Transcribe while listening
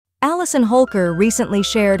Allison Holker recently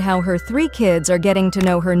shared how her 3 kids are getting to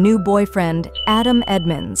know her new boyfriend,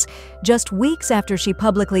 Edmunds. Just weeks after she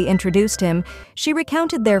publicly introduced him, she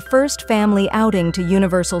recounted their first family outing to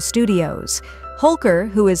Universal Studios. Holker,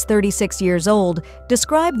 who is 36 years old,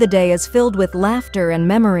 described the day as filled with laughter and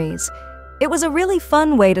memories. "It was a really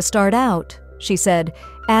fun way to start out," she said,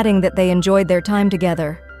 adding that they enjoyed their time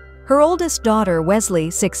together. Her oldest daughter,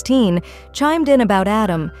 Weslie, 16, chimed in about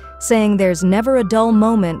Adam, saying there's never a dull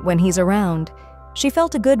moment when he's around. She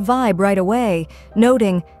felt a good vibe right away,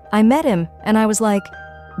 noting, "I met him and I was like,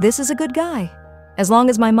 this is a good guy. As long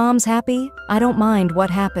as my mom's happy, I don't mind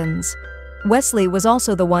what happens." Weslie was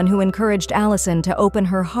also the one who encouraged Allison to open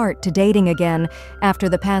her heart to dating again after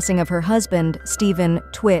the passing of her husband, Stephen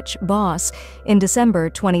 "Twitch" Boss, in December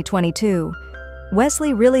 2022.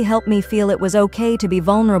 "Weslie really helped me feel it was okay to be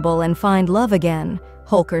vulnerable and find love again,"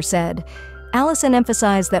 Holker said. Allison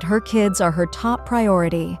emphasized that her kids are her top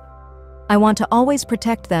priority. "I want to always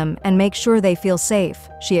protect them and make sure they feel safe,"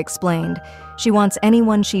 she explained. She wants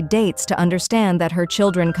anyone she dates to understand that her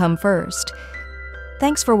children come first.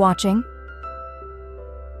 Thanks for watching.